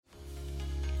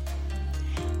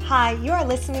Hi, you are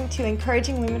listening to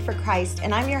Encouraging Women for Christ,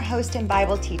 and I'm your host and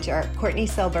Bible teacher, Courtney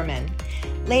Silberman.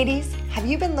 Ladies, have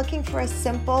you been looking for a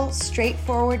simple,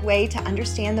 straightforward way to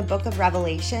understand the book of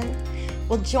Revelation?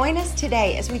 Well, join us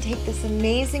today as we take this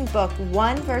amazing book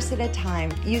one verse at a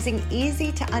time, using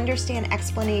easy to understand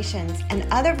explanations and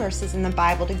other verses in the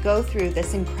Bible to go through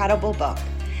this incredible book.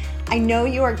 I know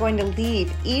you are going to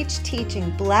leave each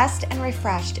teaching blessed and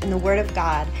refreshed in the Word of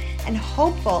God and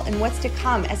hopeful in what's to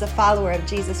come as a follower of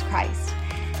Jesus Christ.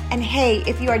 And hey,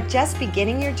 if you are just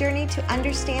beginning your journey to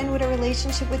understand what a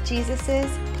relationship with Jesus is,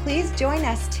 please join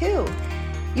us too.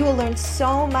 You will learn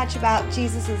so much about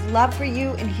Jesus' love for you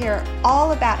and hear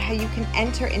all about how you can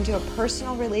enter into a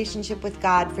personal relationship with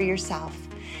God for yourself.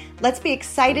 Let's be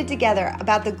excited together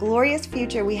about the glorious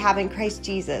future we have in Christ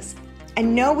Jesus.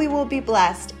 And know we will be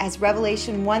blessed, as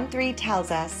Revelation 1:3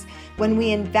 tells us, when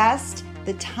we invest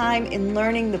the time in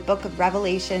learning the book of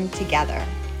Revelation together.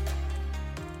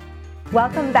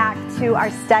 Welcome back to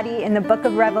our study in the book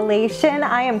of Revelation.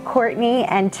 I am Courtney,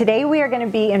 and today we are going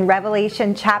to be in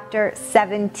Revelation chapter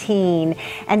 17.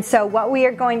 And so what we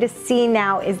are going to see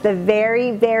now is the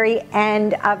very, very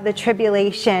end of the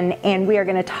tribulation, and we are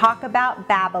going to talk about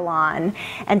Babylon.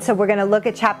 And so we're going to look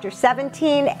at chapter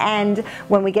 17, and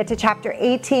when we get to chapter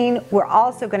 18, we're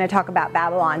also going to talk about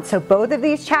Babylon. So both of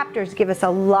these chapters give us a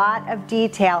lot of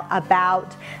detail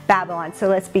about Babylon. So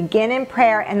let's begin in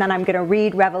prayer, and then I'm going to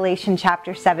read Revelation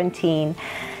chapter 17.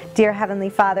 Dear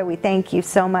Heavenly Father, we thank you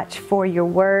so much for your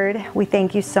word. We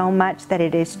thank you so much that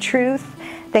it is truth.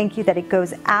 Thank you that it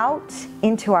goes out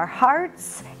into our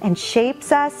hearts and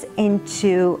shapes us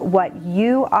into what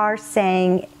you are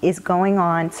saying is going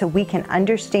on so we can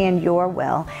understand your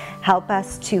will. Help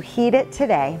us to heed it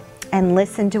today and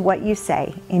listen to what you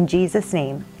say. In Jesus'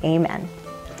 name, amen.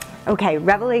 Okay,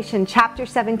 Revelation chapter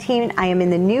 17. I am in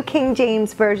the New King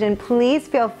James Version. Please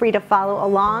feel free to follow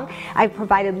along. I've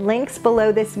provided links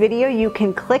below this video. You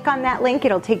can click on that link.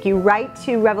 It'll take you right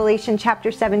to Revelation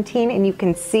chapter 17 and you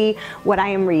can see what I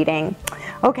am reading.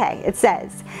 Okay, it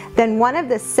says, "Then one of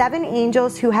the seven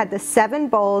angels who had the seven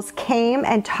bowls came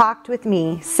and talked with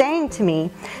me, saying to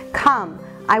me, 'Come,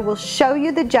 I will show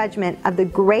you the judgment of the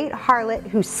great harlot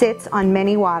who sits on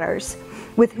many waters,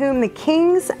 with whom the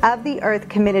kings of the earth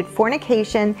committed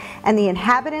fornication, and the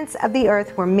inhabitants of the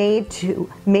earth were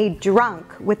made drunk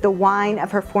with the wine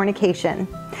of her fornication.'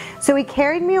 So he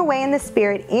carried me away in the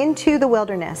spirit into the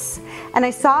wilderness, and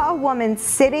I saw a woman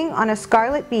sitting on a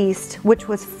scarlet beast, which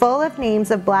was full of names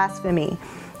of blasphemy,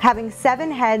 having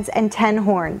 7 heads and 10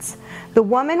 horns. The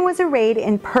woman was arrayed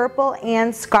in purple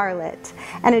and scarlet,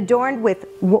 and adorned with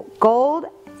gold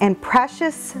and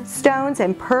precious stones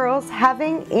and pearls,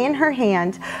 having in her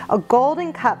hand a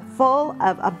golden cup full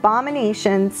of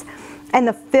abominations and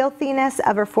the filthiness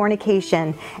of her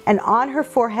fornication. And on her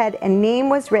forehead a name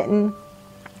was written,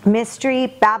 Mystery,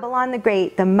 Babylon the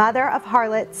Great, the mother of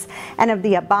harlots and of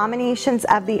the abominations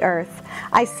of the earth.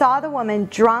 I saw the woman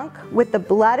drunk with the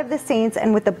blood of the saints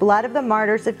and with the blood of the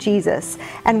martyrs of Jesus.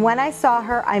 And when I saw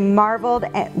her, I marveled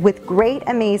with great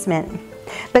amazement.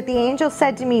 But the angel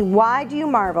said to me, 'Why do you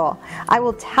marvel? I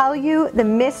will tell you the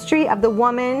mystery of the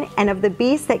woman and of the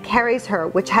beast that carries her,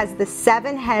 which has the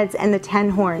 7 heads and the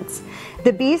 10 horns.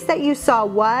 The beast that you saw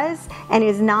was and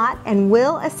is not and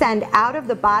will ascend out of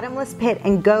the bottomless pit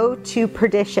and go to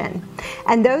perdition.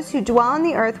 And those who dwell on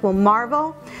the earth will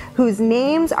marvel, whose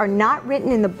names are not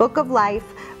written in the book of life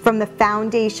from the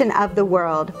foundation of the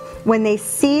world, when they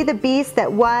see the beast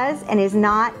that was and is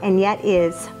not and yet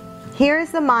is. Here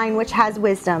is the mind which has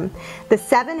wisdom. The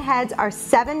 7 heads are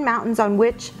 7 mountains on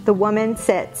which the woman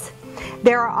sits.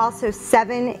 There are also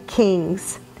 7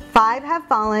 kings. 5 have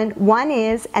fallen, 1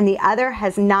 is, and the other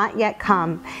has not yet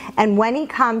come. And when he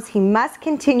comes, he must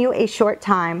continue a short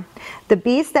time. The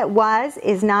beast that was,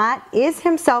 is not, is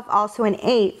himself also an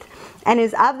 8th, and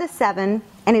is of the 7,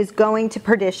 and is going to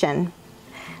perdition.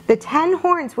 The 10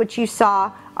 horns which you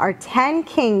saw are 10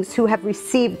 kings who have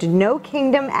received no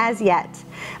kingdom as yet,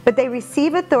 but they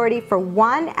receive authority for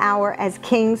 1 hour as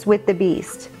kings with the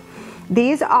beast.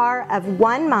 These are of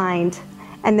one mind,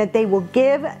 and that they will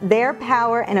give their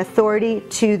power and authority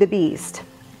to the beast.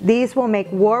 These will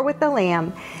make war with the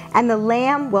Lamb, and the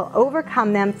Lamb will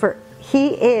overcome them, for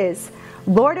he is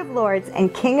Lord of lords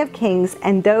and King of kings,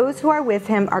 and those who are with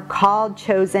him are called,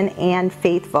 chosen, and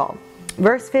faithful."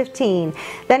 Verse 15,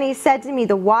 "Then he said to me,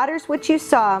 the waters which you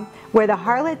saw, where the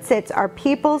harlot sits, are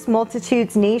peoples,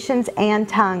 multitudes, nations, and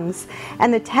tongues.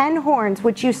 And the 10 horns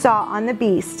which you saw on the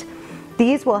beast,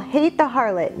 these will hate the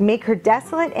harlot, make her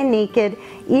desolate and naked,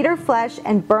 eat her flesh,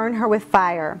 and burn her with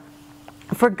fire.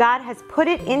 For God has put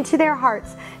it into their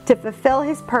hearts to fulfill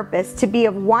his purpose, to be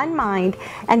of one mind,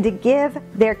 and to give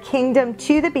their kingdom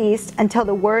to the beast until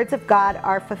the words of God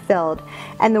are fulfilled.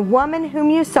 And the woman whom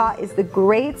you saw is the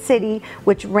great city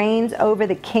which reigns over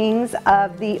the kings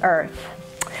of the earth.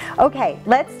 Okay,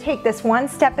 let's take this one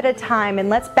step at a time and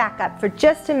let's back up for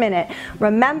just a minute.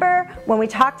 Remember when we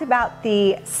talked about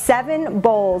the 7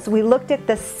 bowls, we looked at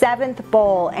the 7th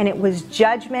bowl and it was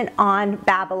judgment on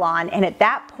Babylon. And at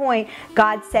that point,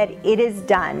 God said, it is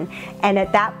done. And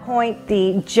at that point,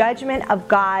 the judgment of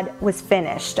God was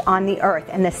finished on the earth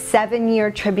and the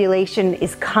 7-year tribulation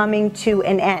is coming to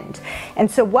an end. And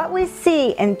so what we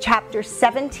see in chapter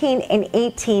 17 and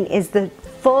 18 is the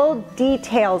full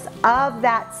details of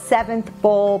that 7th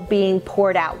bowl being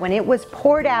poured out. When it was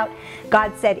poured out,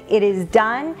 God said, it is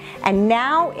done. And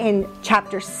now in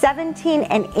chapter 17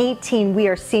 and 18, we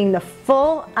are seeing the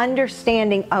full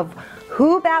understanding of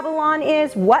who Babylon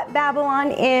is, what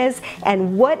Babylon is,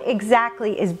 and what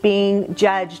exactly is being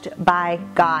judged by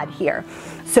God here.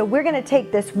 So we're going to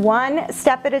take this one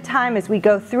step at a time as we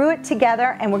go through it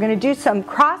together, and we're going to do some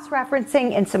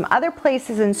cross-referencing in some other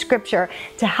places in Scripture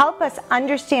to help us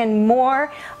understand more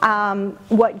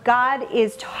what God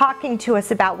is talking to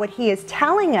us about, what he is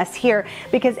telling us here,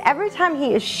 because every time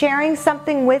he is sharing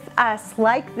something with us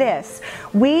like this,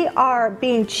 we are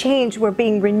being changed, we're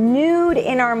being renewed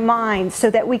in our minds so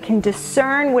that we can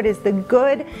discern what is the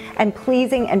good and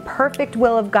pleasing and perfect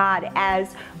will of God,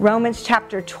 as Romans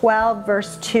chapter 12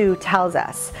 verse 2 tells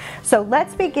us. So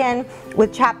let's begin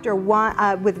with chapter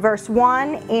 1, with verse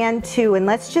 1 and 2, and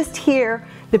let's just hear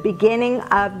the beginning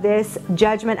of this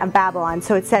judgment of Babylon.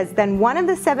 So it says, then one of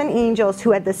the 7 angels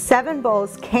who had the 7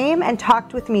 bowls came and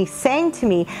talked with me, saying to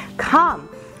me, come,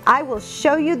 I will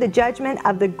show you the judgment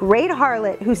of the great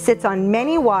harlot who sits on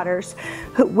many waters,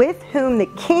 with whom the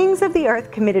kings of the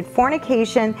earth committed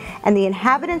fornication, and the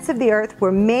inhabitants of the earth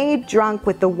were made drunk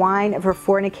with the wine of her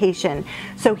fornication.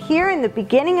 So here in the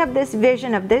beginning of this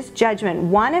vision of this judgment,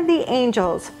 one of the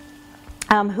angels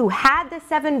who had the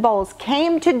 7 bowls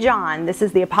came to John, this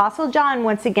is the Apostle John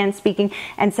once again speaking,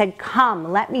 and said,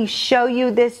 come, let me show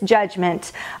you this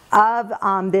judgment of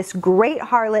this great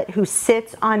harlot who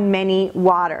sits on many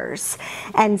waters.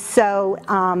 And so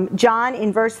John,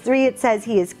 in verse 3, it says,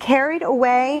 he is carried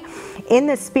away in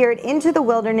the spirit into the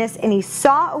wilderness, and he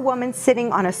saw a woman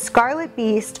sitting on a scarlet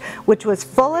beast, which was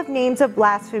full of names of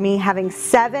blasphemy, having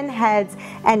 7 heads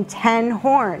and 10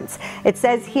 horns. It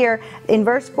says here in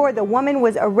verse 4, the woman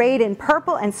was arrayed in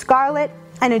purple and scarlet,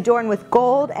 and adorned with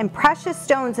gold and precious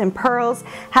stones and pearls,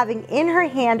 having in her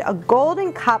hand a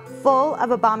golden cup full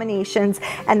of abominations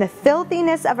and the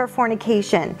filthiness of her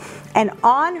fornication. And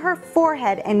on her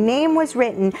forehead a name was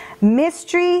written,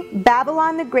 Mystery,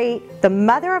 Babylon the Great, the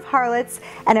mother of harlots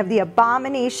and of the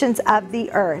abominations of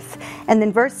the earth. And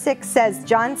then verse 6 says,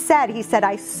 John said, he said,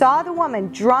 I saw the woman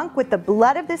drunk with the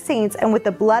blood of the saints and with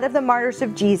the blood of the martyrs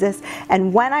of Jesus.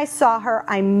 And when I saw her,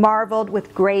 I marveled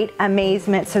with great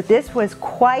amazement. So this was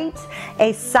quite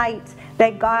a sight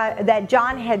that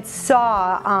John had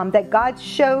saw, that God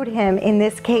showed him in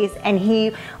this case, and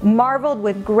he marveled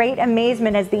with great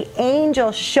amazement as the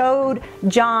angel showed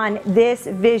John this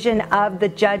vision of the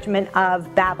judgment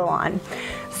of Babylon.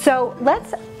 So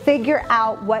let's figure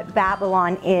out what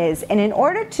Babylon is. And in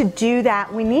order to do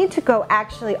that, we need to go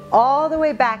actually all the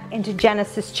way back into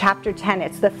Genesis chapter 10.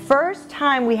 It's the first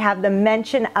time we have the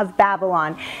mention of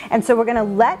Babylon. And so we're going to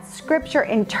let Scripture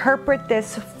interpret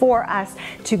this for us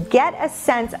to get a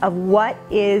sense of what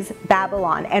is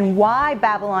Babylon and why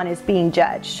Babylon is being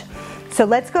judged. So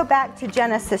let's go back to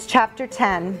Genesis chapter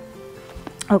 10.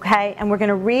 Okay, and we're going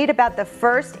to read about the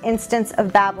first instance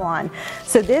of Babylon.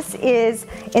 So this is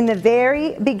in the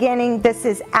very beginning. This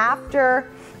is after,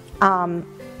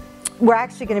 we're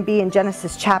actually going to be in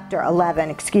Genesis chapter 11,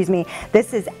 excuse me.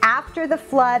 This is after the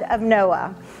flood of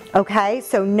Noah. Okay,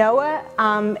 so Noah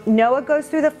goes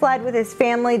through the flood with his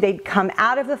family. They come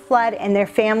out of the flood, and their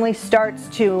family starts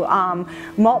to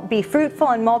be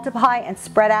fruitful and multiply and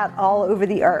spread out all over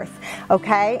the earth.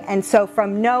 Okay, and so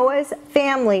from Noah's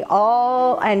family,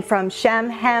 and from Shem,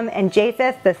 Ham, and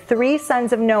Japheth, the 3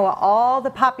 sons of Noah, all the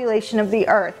population of the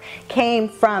earth came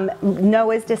from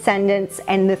Noah's descendants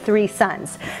and the 3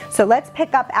 sons. So let's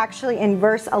pick up actually in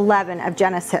verse 11 of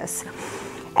Genesis.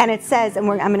 And it says,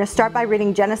 and I'm going to start by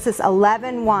reading Genesis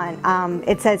 11:1.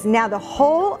 It says, now the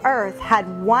whole earth had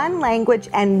one language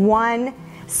and one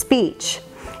speech.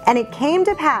 And it came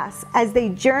to pass, as they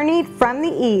journeyed from the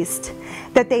east,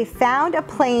 that they found a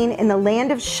plain in the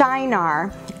land of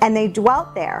Shinar, and they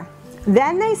dwelt there.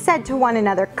 Then they said to one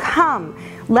another, come,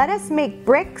 let us make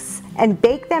bricks and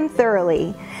bake them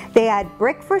thoroughly. They had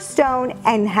brick for stone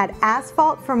and had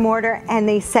asphalt for mortar, and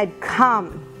they said,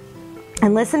 "Come."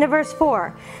 And listen to verse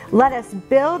 4. "Let us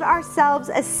build ourselves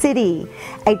a city,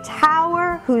 a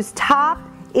tower whose top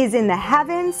is in the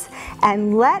heavens,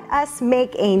 and let us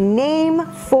make a name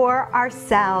for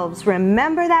ourselves."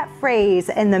 Remember that phrase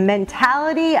in the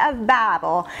mentality of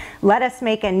Babel. Let us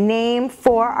make a name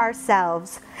for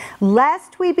ourselves,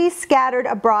 lest we be scattered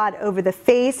abroad over the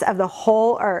face of the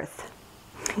whole earth.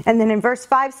 And then in verse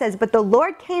 5 says, "But the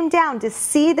Lord came down to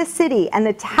see the city and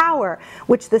the tower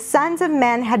which the sons of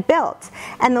men had built.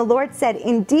 And the Lord said,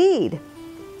 Indeed,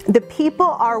 the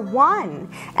people are one,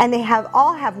 and they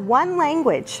all have one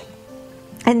language.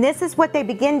 And this is what they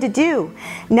begin to do.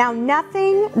 Now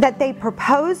nothing that they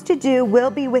propose to do will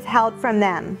be withheld from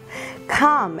them.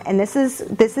 Come," and this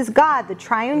is God, the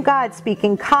triune God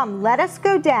speaking, "Come, let us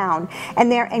go down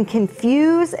and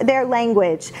confuse their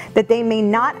language, that they may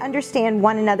not understand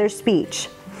one another's speech."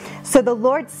 So the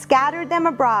Lord scattered them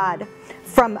abroad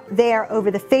from there over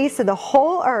the face of the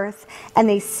whole earth, and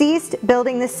they ceased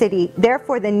building the city.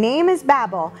 Therefore the name is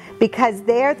Babel, because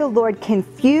there the Lord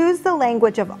confused the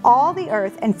language of all the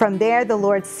earth, and from there the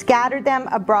Lord scattered them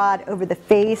abroad over the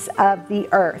face of the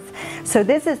earth. So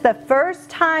this is the first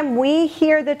time we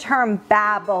hear the term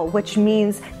Babel, which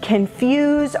means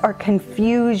confuse or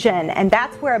confusion, and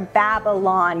that's where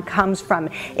Babylon comes from.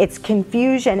 It's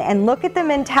confusion. And look at the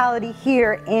mentality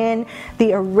here in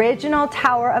the original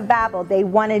Tower of Babel.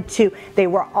 They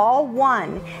were all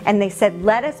one, and they said,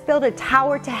 "Let us build a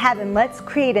tower to heaven. Let's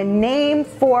create a name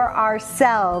for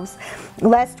ourselves,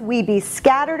 lest we be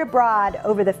scattered abroad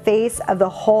over the face of the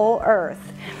whole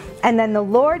earth." And then the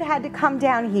Lord had to come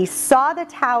down. He saw the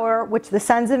tower which the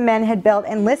sons of men had built,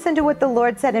 and listen to what the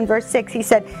Lord said in verse 6. He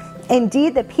said,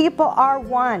 "Indeed, the people are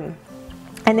one,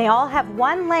 and they all have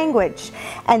one language."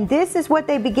 And this is what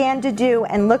they began to do.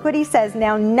 And look what he says.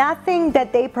 "Now nothing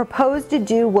that they propose to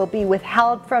do will be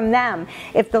withheld from them."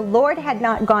 If the Lord had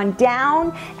not gone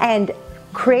down and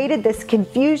created this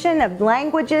confusion of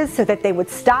languages so that they would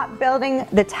stop building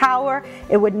the tower,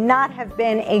 it would not have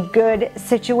been a good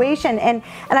situation. And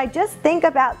I just think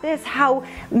about this, how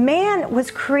man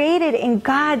was created in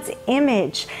God's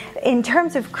image in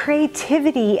terms of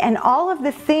creativity and all of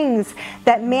the things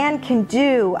that man can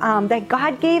do, that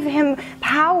God gave him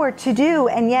power to do.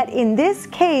 And yet in this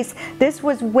case, this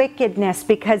was wickedness,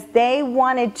 because they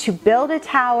wanted to build a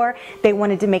tower. They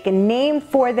wanted to make a name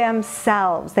for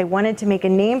themselves. They wanted to make a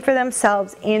name for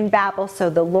themselves in Babel, so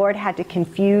the Lord had to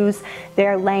confuse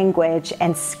their language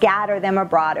and scatter them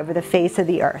abroad over the face of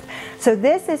the earth. So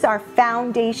this is our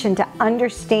foundation to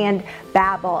understand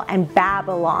Babel and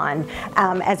Babylon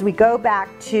as we go back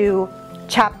to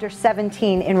chapter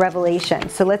 17 in Revelation.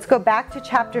 So let's go back to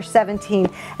chapter 17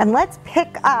 and let's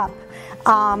pick up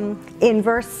in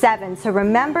verse 7. So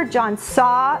remember, John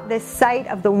saw this sight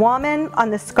of the woman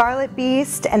on the scarlet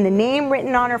beast and the name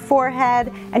written on her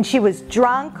forehead, and she was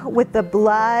drunk with the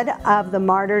blood of the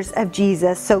martyrs of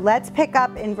Jesus. So let's pick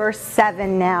up in verse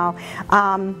 7 now,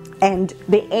 and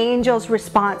the angel's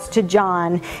response to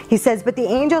John. He says, "But the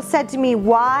angel said to me,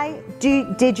 Why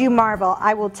did you marvel?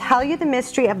 I will tell you the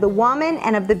mystery of the woman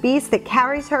and of the beast that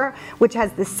carries her, which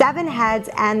has the 7 heads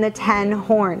and the 10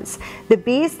 horns. The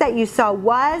beast that you saw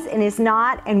was and is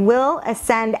not and will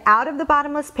ascend out of the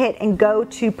bottomless pit and go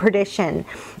to perdition.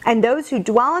 And those who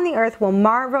dwell on the earth will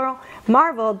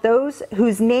marvel, those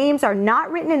whose names are not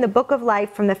written in the book of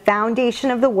life from the foundation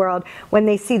of the world, when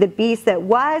they see the beast that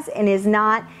was and is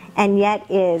not and yet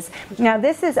is." Now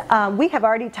this is, we have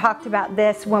already talked about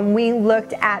this when we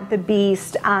looked at the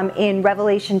beast in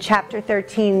Revelation chapter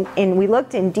 13, and we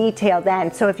looked in detail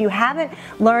then. So if you haven't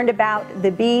learned about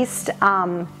the beast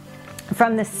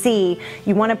from the sea,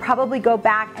 you want to probably go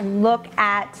back and look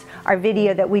at our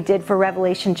video that we did for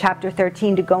Revelation chapter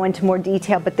 13 to go into more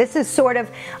detail. But this is sort of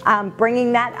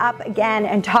bringing that up again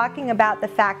and talking about the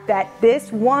fact that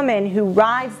this woman who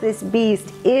rides this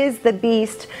beast is the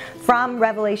beast from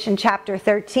Revelation chapter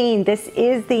 13. This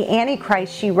is the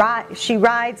Antichrist she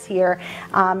rides here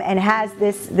and has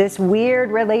this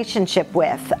weird relationship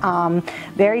with.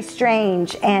 Very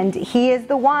strange. And he is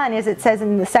the one, as it says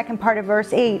in the second part of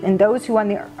verse 8, "And those who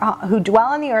dwell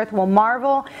on the earth will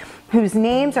marvel, whose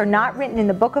names are not written in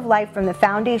the book of life from the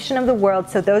foundation of the world."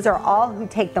 So those are all who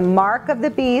take the mark of the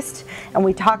beast, and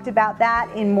we talked about that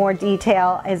in more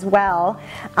detail as well,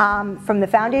 from the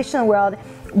foundation of the world,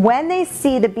 when they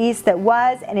see the beast that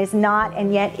was and is not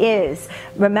and yet is.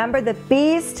 Remember, the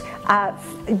beast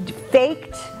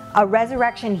faked a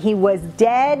resurrection. He was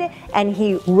dead and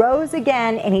he rose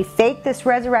again, and he faked this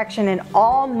resurrection, and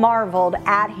all marveled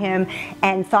at him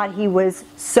and thought he was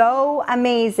so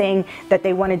amazing that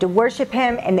they wanted to worship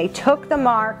him, and they took the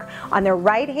mark on their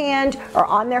right hand or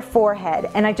on their forehead.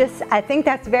 And I think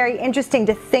that's very interesting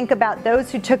to think about.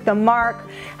 Those who took the mark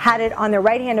had it on their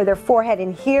right hand or their forehead,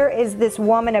 and here is this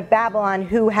woman of Babylon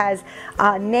who has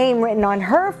a name written on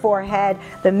her forehead,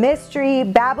 the mystery,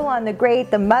 Babylon the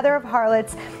Great, the mother of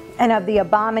harlots and of the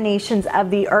abominations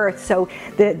of the earth. So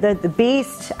the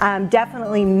beast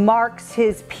definitely marks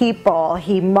his people.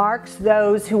 He marks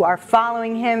those who are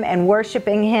following him and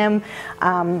worshiping him.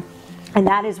 And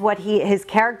that is what his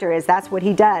character is. That's what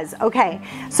he does. Okay,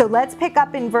 so let's pick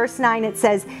up in verse 9. It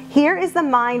says, "Here is the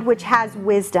mind which has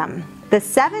wisdom. The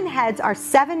 7 heads are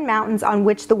 7 mountains on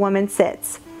which the woman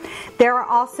sits. There are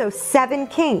also 7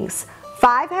 kings.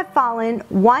 5 have fallen,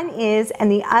 1 is, and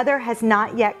the other has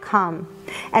not yet come.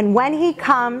 And when he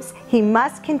comes, he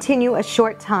must continue a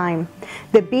short time.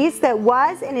 The beast that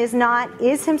was and is not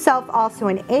is himself also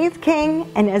an 8th king,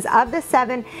 and is of the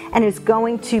 7, and is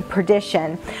going to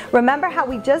perdition." Remember how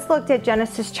we just looked at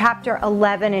Genesis chapter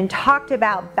 11 and talked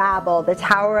about Babel, the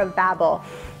Tower of Babel.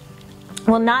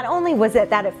 Well, not only was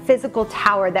it that a physical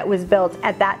tower that was built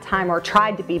at that time, or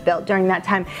tried to be built during that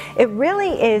time, it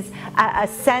really is a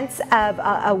sense of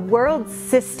a world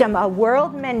system, a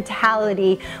world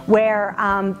mentality where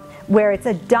it's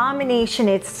a domination.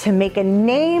 It's to make a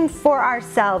name for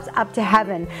ourselves up to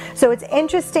heaven. So it's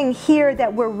interesting here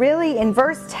that we're really in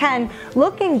verse 10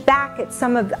 looking back at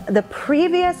some of the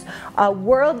previous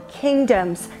world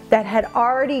kingdoms that had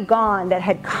already gone, that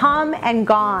had come and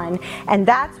gone. And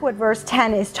that's what verse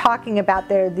 10 is talking about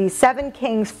there. These 7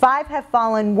 kings, 5 have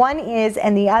fallen, 1 is,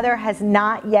 and the other has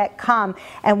not yet come.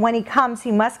 And when he comes,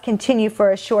 he must continue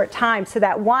for a short time. So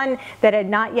that one that had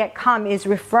not yet come is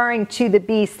referring to the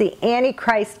beast, the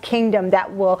Antichrist kingdom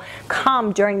that will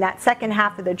come during that second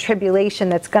half of the tribulation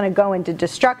that's going to go into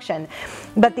destruction.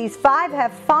 But these 5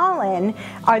 have fallen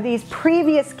are these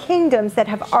previous kingdoms that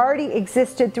have already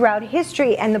existed throughout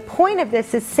history. And the point of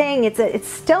this is saying it's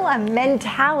still a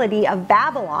mentality of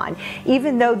Babylon.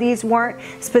 Even though these weren't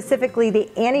specifically the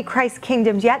Antichrist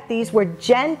kingdoms yet, these were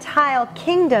Gentile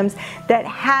kingdoms that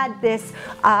had this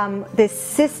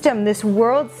system, this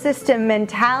world system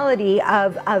mentality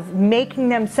of making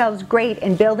themselves great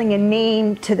and building a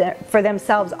name for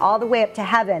themselves all the way up to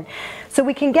heaven. So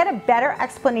we can get a better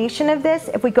explanation of this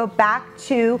if we go back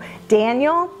to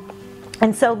Daniel.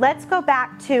 And so let's go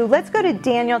to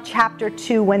Daniel chapter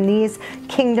 2, when these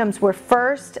kingdoms were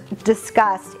first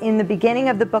discussed in the beginning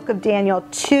of the book of Daniel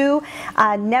to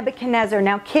Nebuchadnezzar.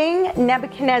 Now, King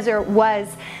Nebuchadnezzar was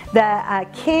the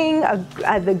king,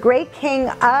 the great king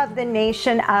of the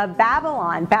nation of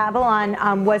Babylon.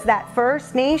 Babylon was that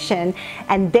first nation,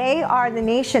 and they are the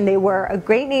nation. They were a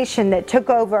great nation that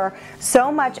took over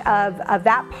so much of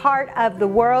that part of the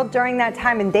world during that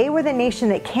time, and they were the nation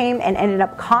that came and ended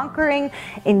up conquering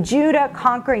in Judah,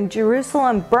 conquering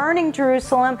Jerusalem, burning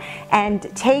Jerusalem, and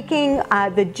taking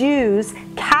the Jews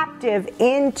captive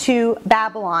into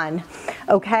Babylon.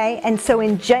 Okay, and so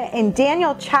in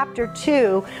Daniel chapter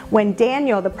 2, when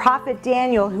Daniel, the prophet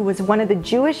Daniel, who was one of the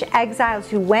Jewish exiles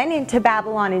who went into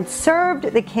Babylon and served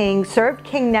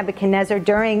King Nebuchadnezzar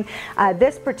during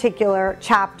this particular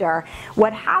chapter,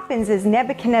 what happens is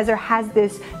Nebuchadnezzar has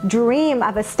this dream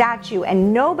of a statue,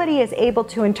 and nobody is able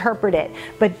to interpret it.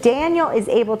 But Daniel is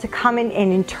able to come in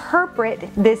and interpret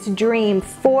this dream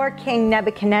for King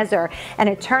Nebuchadnezzar. And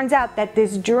it turns out that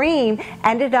this dream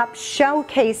ended up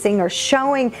showcasing or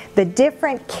showing the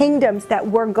different kingdoms that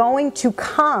were going to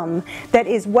come. That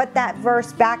is what that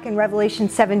verse back in Revelation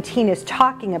 17 is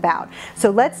talking about. So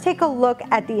let's take a look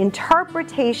at the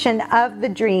interpretation of the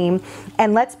dream,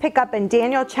 and let's pick up in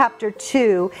Daniel chapter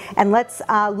 2, and let's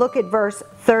look at verse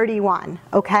 31.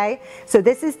 Okay, so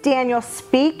this is Daniel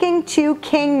speaking to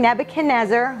King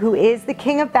Nebuchadnezzar, who is the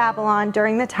king of Babylon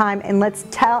during the time, and let's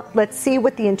see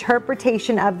what the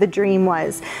interpretation of the dream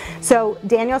was. So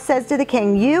Daniel says to the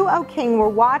king, "You, O king, were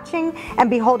watching, and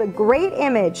behold, a great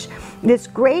image. This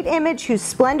great image, whose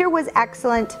splendor was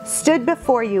excellent, stood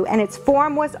before you, and its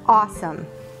form was awesome.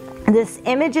 This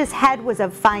image's head was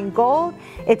of fine gold,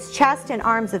 its chest and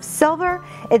arms of silver,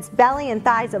 its belly and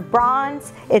thighs of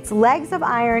bronze, its legs of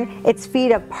iron, its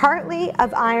feet of partly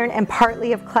of iron and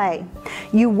partly of clay.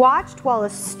 You watched while a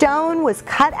stone was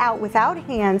cut out without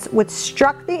hands, which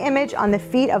struck the image on the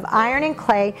feet of iron and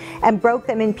clay and broke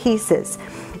them in pieces.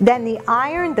 Then the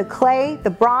iron, the clay, the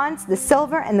bronze, the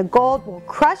silver, and the gold were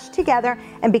crushed together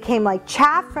and became like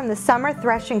chaff from the summer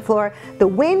threshing floor. The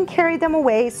wind carried them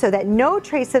away so that no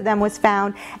trace of them was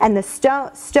found, and the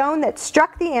stone that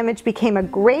struck the image became a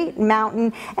great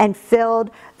mountain and filled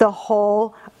the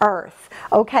whole earth.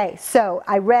 Okay, so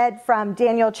I read from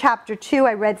Daniel chapter 2,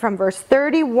 I read from verse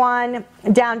 31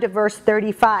 down to verse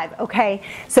 35. Okay,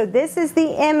 so this is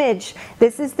the image,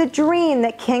 this is the dream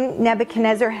that King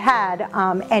Nebuchadnezzar had,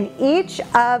 and each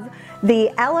of the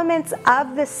elements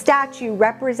of the statue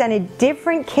represented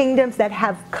different kingdoms that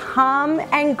have come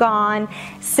and gone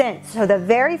since. So the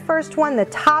very first one, the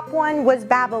top one, was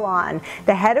Babylon.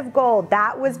 The head of gold,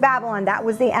 that was Babylon. That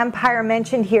was the empire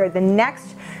mentioned here. The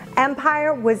next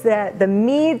empire was the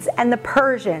Medes and the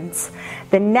Persians.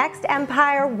 The next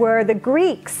empire were the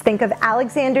Greeks. Think of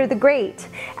Alexander the Great.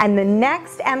 And the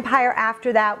next empire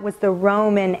after that was the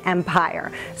Roman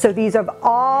Empire. So these have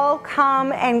all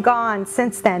come and gone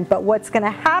since then. But what's going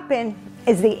to happen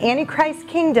is the Antichrist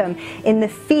kingdom in the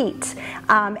feet,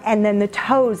 and then the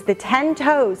toes, the 10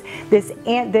 toes. This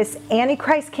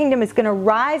Antichrist kingdom is going to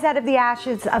rise out of the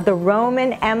ashes of the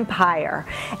Roman Empire,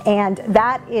 and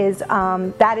that is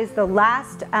the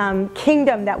last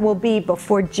kingdom that will be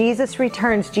before Jesus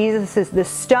returns. Jesus is the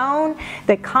stone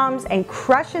that comes and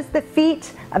crushes the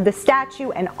feet of the statue,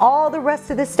 and all the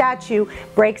rest of the statue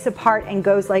breaks apart and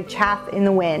goes like chaff in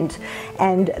the wind.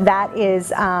 And that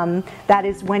is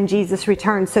when Jesus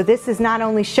returns. So this is not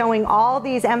only showing all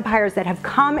these empires that have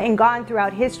come and gone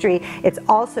throughout history, it's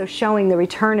also showing the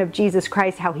return of Jesus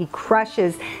Christ, how he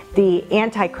crushes the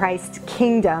Antichrist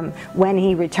kingdom when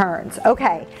he returns.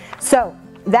 Okay, so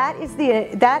that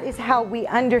is how we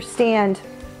understand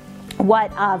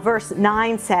what verse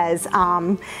 9 says.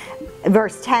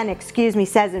 Verse 10,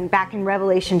 says back in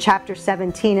Revelation chapter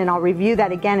 17, and I'll review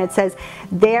that again. It says,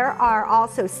 there are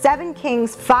also 7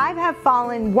 kings, 5 have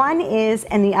fallen, 1 is,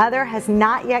 and the other has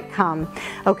not yet come.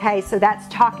 Okay, so that's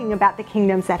talking about the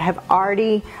kingdoms that have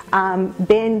already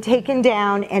been taken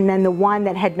down, and then the one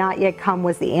that had not yet come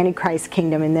was the Antichrist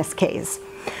kingdom in this case.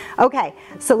 Okay,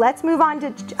 so let's move on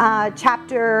to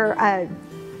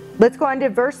let's go on to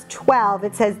verse 12.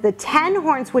 It says, the 10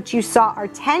 horns which you saw are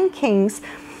 10 kings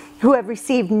who have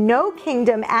received no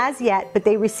kingdom as yet, but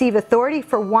they receive authority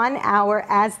for 1 hour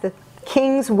as the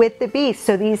kings with the beast.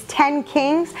 So these 10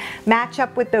 kings match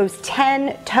up with those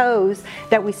 10 toes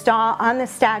that we saw on the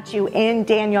statue in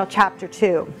Daniel chapter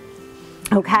 2.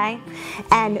 Okay,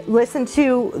 and listen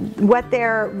to what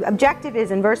their objective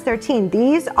is in verse 13.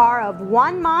 These are of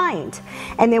one mind,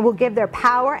 and they will give their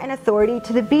power and authority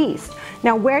to the beast.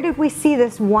 Now, where did we see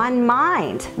this one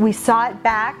mind? We saw it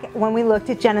back when we looked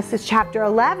at Genesis chapter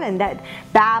 11, that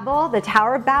Babel, the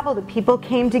Tower of Babel, the people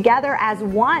came together as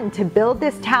one to build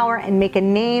this tower and make a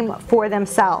name for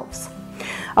themselves.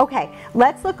 Okay,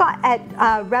 let's look at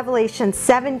Revelation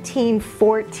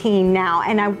 17:14 now,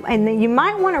 and you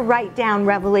might want to write down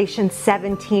Revelation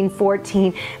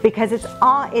 17:14 because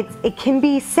it can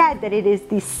be said that it is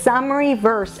the summary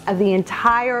verse of the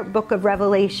entire book of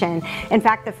Revelation. In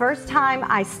fact, the first time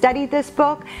I studied this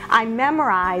book, I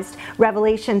memorized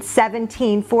Revelation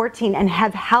 17:14 and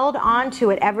have held on to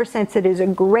it ever since. It is a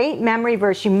great memory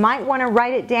verse. You might want to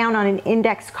write it down on an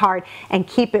index card and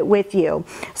keep it with you.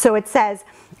 So it says,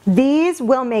 these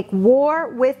will make war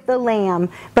with the Lamb,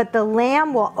 but the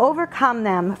Lamb will overcome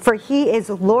them, for he is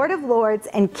Lord of lords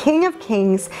and King of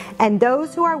kings, and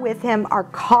those who are with him are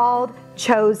called,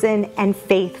 chosen, and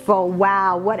faithful.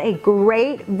 Wow, what a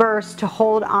great verse to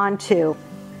hold on to.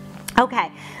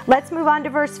 Okay, let's move on to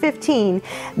verse 15.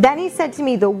 Then he said to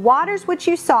me, the waters which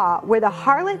you saw where the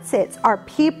harlot sits are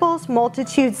peoples,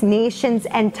 multitudes, nations,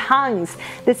 and tongues.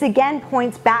 This again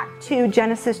points back to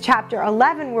Genesis chapter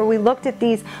 11 where we looked at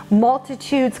these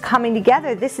multitudes coming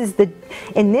together.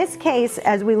 In this case,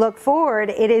 as we look forward,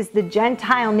 it is the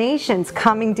Gentile nations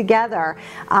coming together.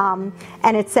 And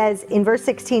it says in verse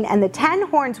 16, and the 10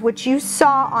 horns which you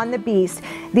saw on the beast,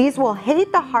 these will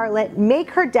hate the harlot, make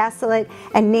her desolate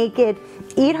and naked,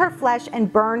 eat her flesh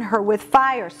and burn her with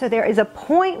fire. So there is a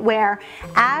point where,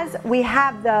 as we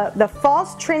have the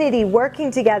false trinity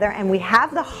working together and we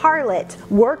have the harlot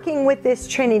working with this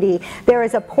trinity, there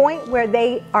is a point where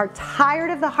they are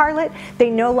tired of the harlot. They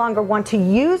no longer want to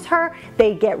use her.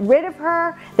 They get rid of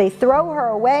her. They throw her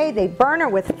away. They burn her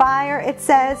with fire, it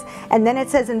says. And then it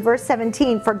says in verse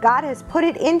 17, for God has put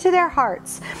it into their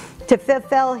hearts to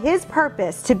fulfill his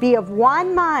purpose, to be of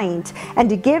one mind, and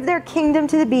to give their kingdom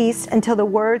to the beast until the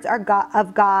words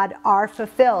of God are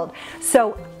fulfilled.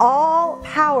 So all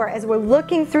power, as we're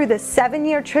looking through the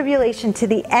 7-year tribulation to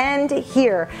the end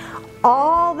here,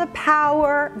 all the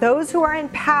power, those who are in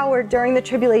power during the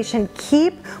tribulation,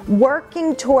 keep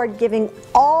working toward giving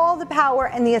all the power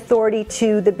and the authority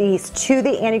to the beast, to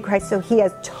the Antichrist. So he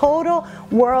has total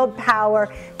world power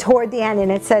toward the end.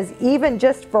 And it says even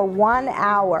just for 1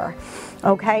 hour,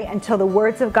 okay, until the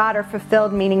words of God are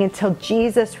fulfilled, meaning until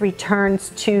Jesus returns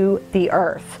to the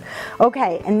earth.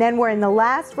 Okay, and then we're in the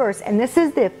last verse, and this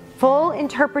is the full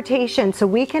interpretation so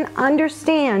we can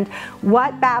understand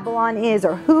what Babylon is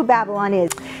or who Babylon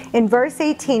is. In verse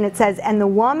 18 it says, "And the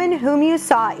woman whom you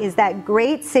saw is that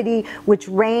great city which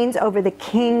reigns over the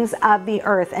kings of the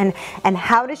earth." And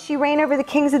how does she reign over the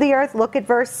kings of the earth? Look at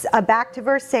back to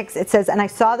verse 6. It says, "And I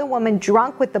saw the woman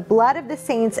drunk with the blood of the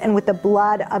saints and with the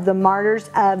blood of the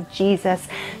martyrs of Jesus."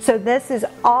 So this is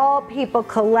all people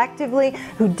collectively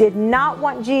who did not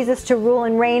want Jesus to rule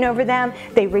and reign over them.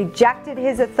 They rejected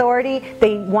his authority.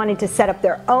 They wanted to set up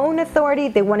their own authority.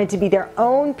 They wanted to be their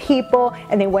own people,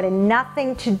 and they wanted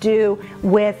nothing to do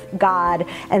with God.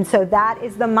 And so that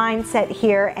is the mindset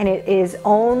here, and it is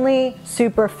only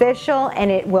superficial, and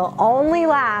it will only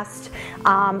last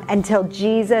until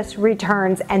Jesus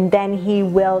returns, and then he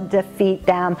will defeat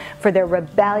them for their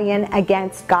rebellion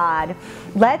against God.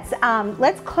 Let's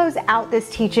close out this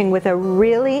teaching with a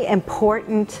really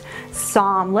important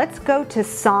psalm. Let's go to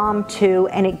Psalm 2,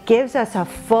 and it gives us a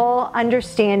full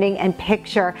understanding and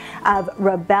picture of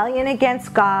rebellion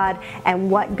against God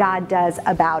and what God does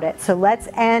about it. So let's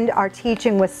end our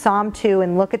teaching with Psalm 2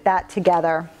 and look at that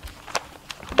together.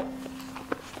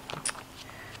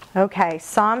 Okay,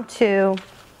 Psalm 2.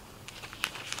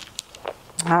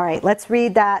 All right, let's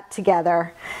read that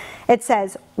together. It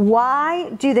says, "Why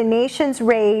do the nations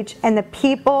rage and the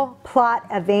people plot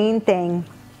a vain thing?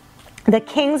 The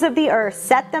kings of the earth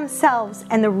set themselves,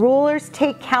 and the rulers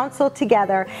take counsel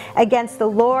together against the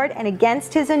Lord and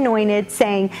against his anointed,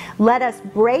 saying, 'Let us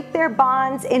break their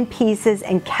bonds in pieces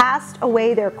and cast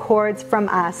away their cords from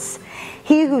us.'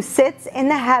 He who sits in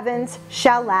the heavens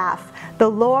shall laugh. The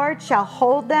Lord shall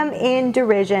hold them in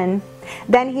derision.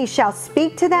 Then he shall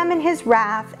speak to them in his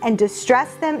wrath and distress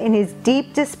them in his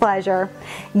deep displeasure.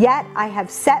 Yet I have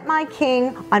set my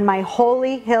king on my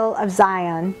holy hill of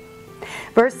Zion."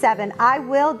 Verse 7, I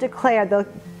will declare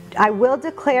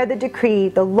the decree.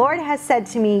 The Lord has said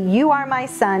to me, "You are my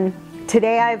son.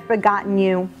 Today I have begotten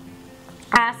you.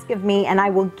 Ask of me, and I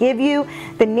will give you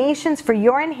the nations for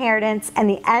your inheritance and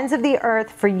the ends of the earth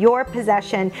for your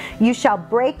possession. You shall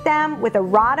break them with a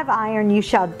rod of iron. You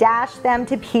shall dash them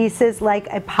to pieces like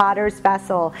a potter's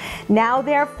vessel. Now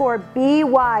therefore be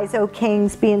wise, O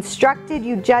kings. Be instructed,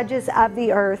 you judges of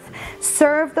the earth.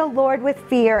 Serve the Lord with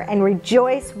fear and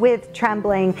rejoice with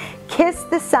trembling. Kiss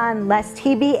the Son, lest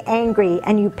he be angry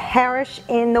and you perish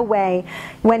in the way,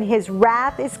 when his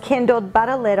wrath is kindled but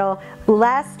a little.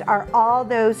 Blessed are all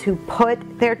those who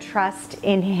put their trust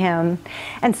in him."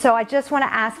 And so I just want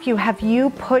to ask you, have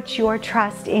you put your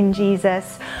trust in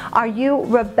Jesus? Are you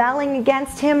rebelling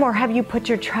against him, or have you put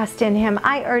your trust in him?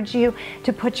 I urge you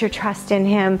to put your trust in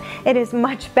him. It is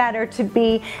much better to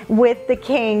be with the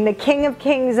King of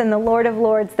Kings and the Lord of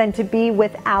Lords, than to be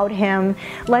without him.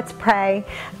 Let's pray.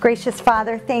 Gracious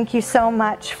Father, thank you so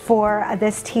much for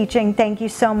this teaching. Thank you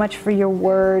so much for your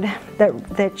word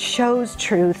that shows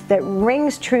truth, that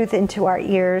rings truth into our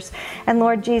ears. And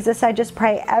Lord Jesus, I just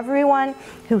pray everyone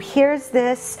who hears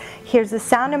this, hears the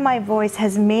sound of my voice,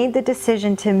 has made the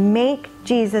decision to make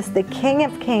Jesus the King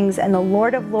of Kings and the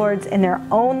Lord of Lords in their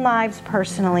own lives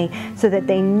personally, so that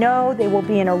they know they will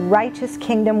be in a righteous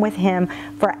kingdom with him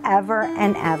forever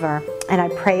and ever. And I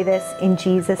pray this in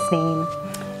Jesus' name.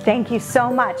 Thank you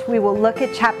so much. We will look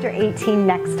at chapter 18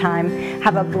 next time.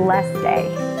 Have a blessed day.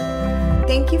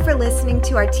 Thank you for listening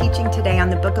to our teaching today on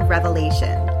the book of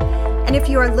Revelation. And if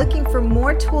you are looking for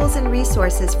more tools and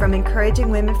resources from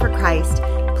Encouraging Women for Christ,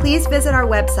 please visit our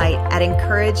website at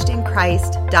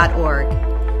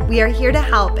encouragedinchrist.org. We are here to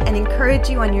help and encourage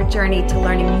you on your journey to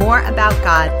learning more about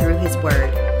God through his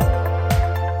word.